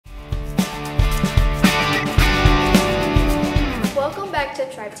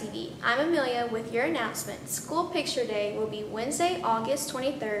Tribe TV. I'm Amelia with your announcement. School Picture Day will be Wednesday, August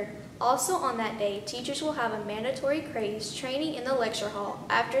 23rd. Also on that day, teachers will have a mandatory craze training in the lecture hall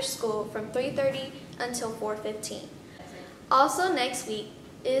after school from 3:30 until 4:15. Also next week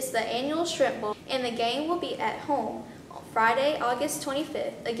is the annual Shrimp Bowl, and the game will be at home on Friday, August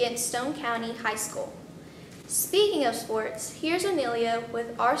 25th against Stone County High School. Speaking of sports, here's Amelia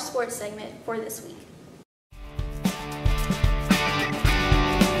with our sports segment for this week.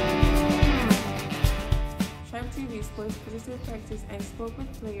 Tribe TV Sports visited practice and spoke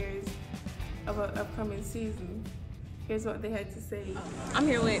with players about upcoming season. Here's what they had to say. I'm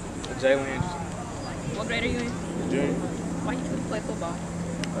here with Jalen. What grade are you in? Junior. Why you choose to play football?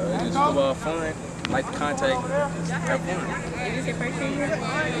 Just football fun, like the contact, have fun. Is this your first year here?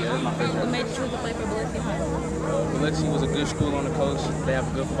 Yeah, my first What year. made you choose to play for Biloxi High? Biloxi was a good school on the coast. They have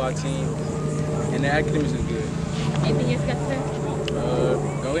a good football team, and the academics is good. Anything else you got to say?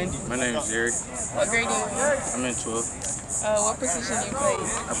 Go Indy. My name is Jerry. What grade are you in? I'm in 12th. What position do you play?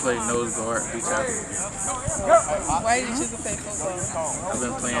 I play nose guard, D tackle. Why did you choose to play football? I've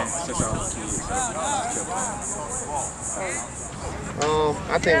been playing since I was a kid, so I just kept playing.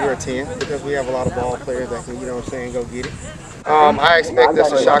 I think we're a 10 because we have a lot of ball players that can, go get it. I expect us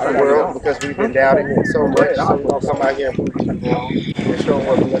to shock the world because we've been doubted so much. So we're going to come out here and show them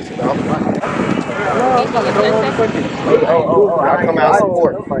what we're about. I'll come out and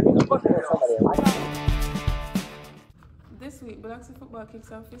support. This week, Biloxi football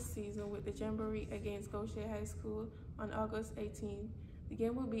kicks off its season with the Jamboree against Goshen High School on August 18th. The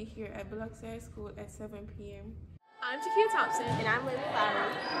game will be here at Biloxi High School at 7 p.m. I'm Jakia Thompson. And I'm Liz Flower.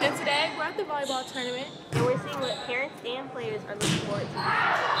 And today we're at the volleyball tournament. And we're seeing what parents and players are looking forward to.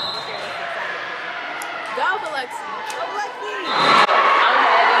 Go Biloxi! Go Biloxi! I'm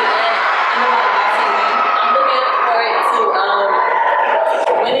looking forward to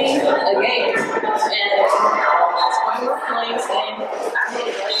winning a game. And we're playing today.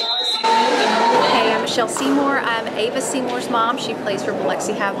 Hey, I'm Michelle Seymour. I'm Ava Seymour's mom. She plays for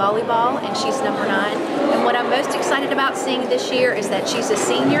Biloxi High Volleyball, and she's number 9. And what I'm most excited about seeing this year is that she's a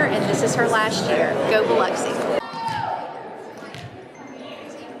senior, and this is her last year. Go Biloxi.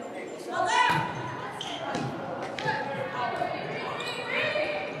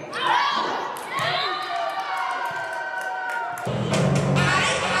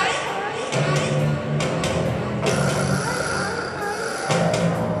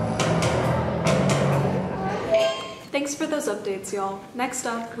 Thanks for those updates, y'all. Next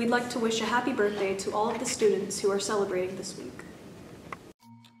up, we'd like to wish a happy birthday to all of the students who are celebrating this week.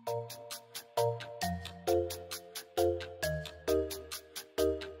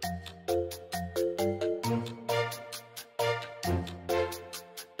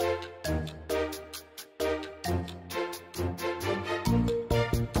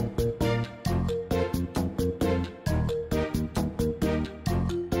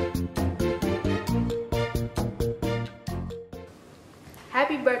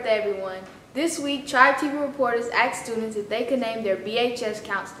 Happy birthday, everyone. This week, Tribe TV reporters asked students if they could name their BHS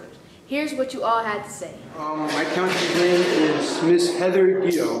counselors. Here's what you all had to say. My counselor's name is Miss Heather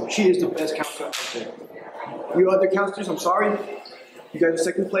Dito. She is the best counselor out there. You other counselors, I'm sorry. You guys are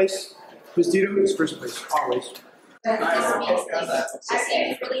second place. Miss Dito is first place, always. I think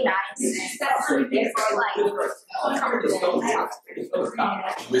it's really nice. That's something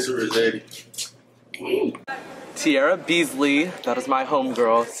like Miss Rossetti. Tiara Beasley, that is my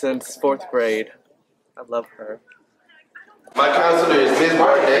homegirl since 4th grade. I love her. My counselor is Miss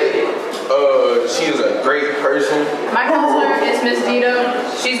Barnett. She is a great person. My counselor is Miss Dito.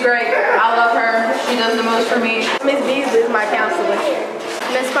 She's great. I love her. She does the most for me. Miss Beasley is my counselor.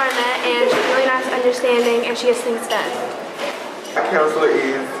 Miss Barnett, and she's really nice, understanding, and she gets things done. My counselor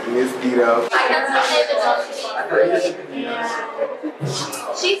is Miss Dito. My counselor is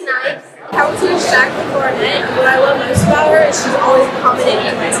she's nice. Counselor Shaq Barnett. What I love most about her is she's always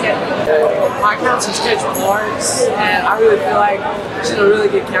accommodating to my schedule. My counselor's Coach Lawrence, and I really feel like she's a really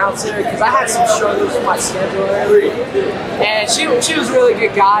good counselor because I had some struggles with my schedule earlier. And she was a really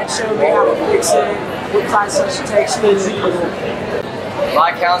good guide, showing me how to fix it, what classes I should take. She was really good.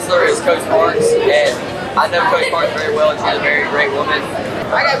 My counselor is Coach Marks, and I know Coach Marks very well, and she's a very great woman.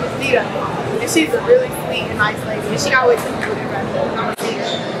 I got Miss Dita, and she's a really sweet and nice lady, and she always tells me what I'm a senior.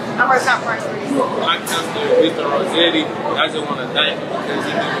 I'm her top priority. My counselor is Mr. Rossetti. I just want to thank him because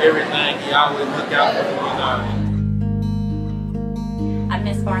he do everything. He always look out for me. I'm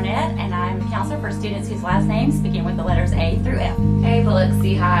Miss Barnett, and I'm a counselor for students whose last names begin with the letters A through F. Hey,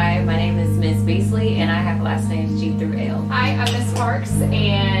 Biloxi High. My name is Miss Beasley, and I have last names G through L. Hi, I'm Miss Parks,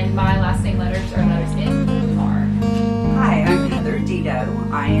 and my last name letters are letters N through R. Hi, I'm Heather D.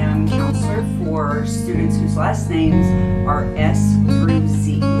 Dito. I am counselor for students whose last names are S through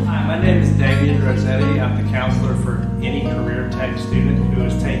Z. Hi, my name is David Rossetti. I'm the counselor for any career tech student who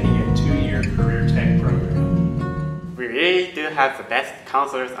is taking a 2-year career tech program. We really do have the best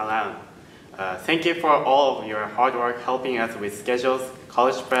counselors around. Thank you for all of your hard work helping us with schedules,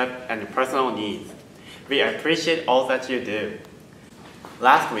 college prep, and personal needs. We appreciate all that you do.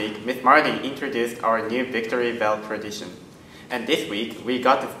 Last week, Ms. Martin introduced our new Victory Bell tradition. And this week, we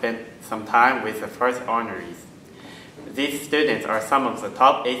got to spend some time with the first honorees. These students are some of the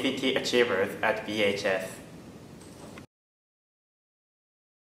top ACT achievers at BHS.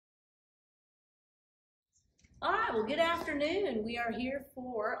 All right, well, good afternoon. We are here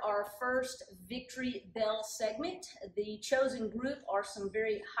for our first Victory Bell segment. The chosen group are some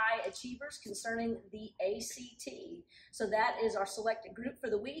very high achievers concerning the ACT. So that is our selected group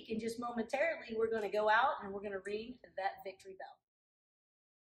for the week, and just momentarily we're going to go out and we're going to ring that Victory Bell.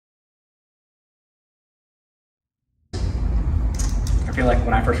 I feel like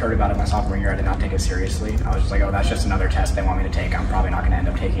when I first heard about it my sophomore year, I did not take it seriously. I was just like, oh, that's just another test they want me to take. I'm probably not going to end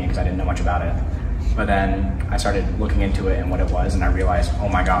up taking it because I didn't know much about it. But then I started looking into it and what it was, and I realized, oh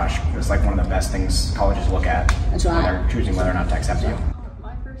my gosh, it's like one of the best things colleges look at when they're choosing whether or not to accept you.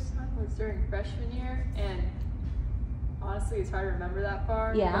 My first time was during freshman year, and honestly, it's hard to remember that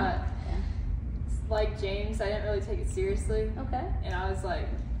far. Yeah. But like James, I didn't really take it seriously. Okay. And I was like,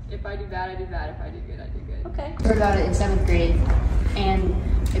 if I do bad, I do bad. If I do good, I do good. Okay. I heard about it in 7th grade, and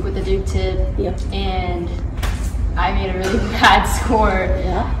like with the Duke tip, and I made a really bad score.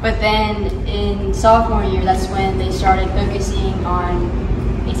 Yeah. But then in sophomore year, that's when they started focusing on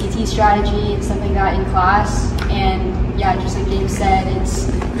ACT strategy and stuff like that in class. And yeah, just like James said, it's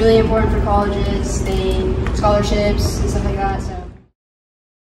really important for colleges, scholarships and stuff like that. So.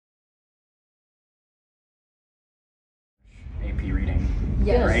 AP reading.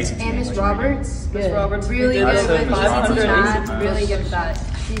 Yes. Or ACT And Miss English Roberts. Miss Roberts Really good good with with ACT math. Really good at that.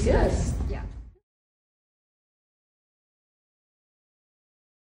 She's good. Yeah.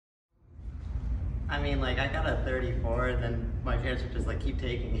 I mean, like, I got a 34, then my parents would just, like, keep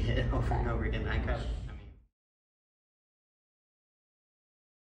taking it over and over again.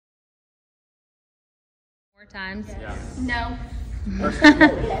 More times? Yeah. No.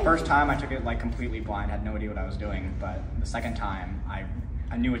 First time I took it like completely blind, had no idea what I was doing, but the second time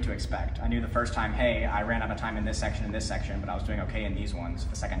I knew what to expect. I knew the first time, hey, I ran out of time in this section, but I was doing okay in these ones.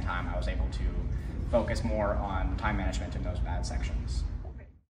 The second time I was able to focus more on time management in those bad sections.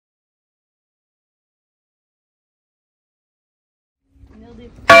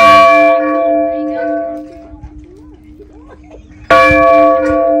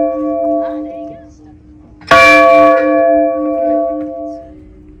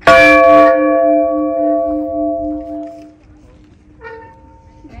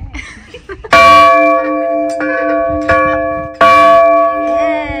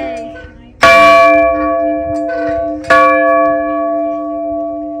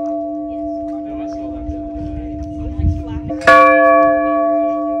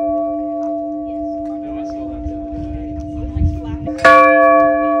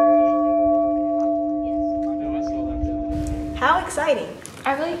 How exciting!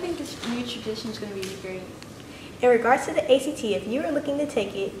 I really think this new tradition is going to be great. In regards to the ACT, if you are looking to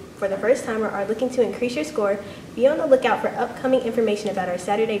take it for the first time or are looking to increase your score, be on the lookout for upcoming information about our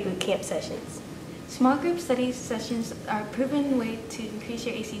Saturday boot camp sessions. Small group study sessions are a proven way to increase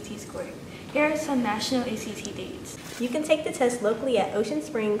your ACT score. Here are some national ACT dates. You can take the test locally at Ocean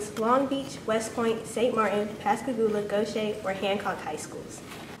Springs, Long Beach, West Point, St. Martin, Pascagoula, Gaucher, or Hancock High Schools.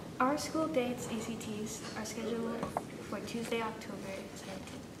 Our school dates ACTs are scheduled for Tuesday, October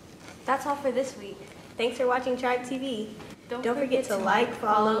 17th. That's all for this week. Thanks for watching Tribe TV. Don't forget to like,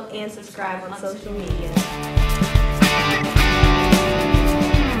 follow, and subscribe on social media.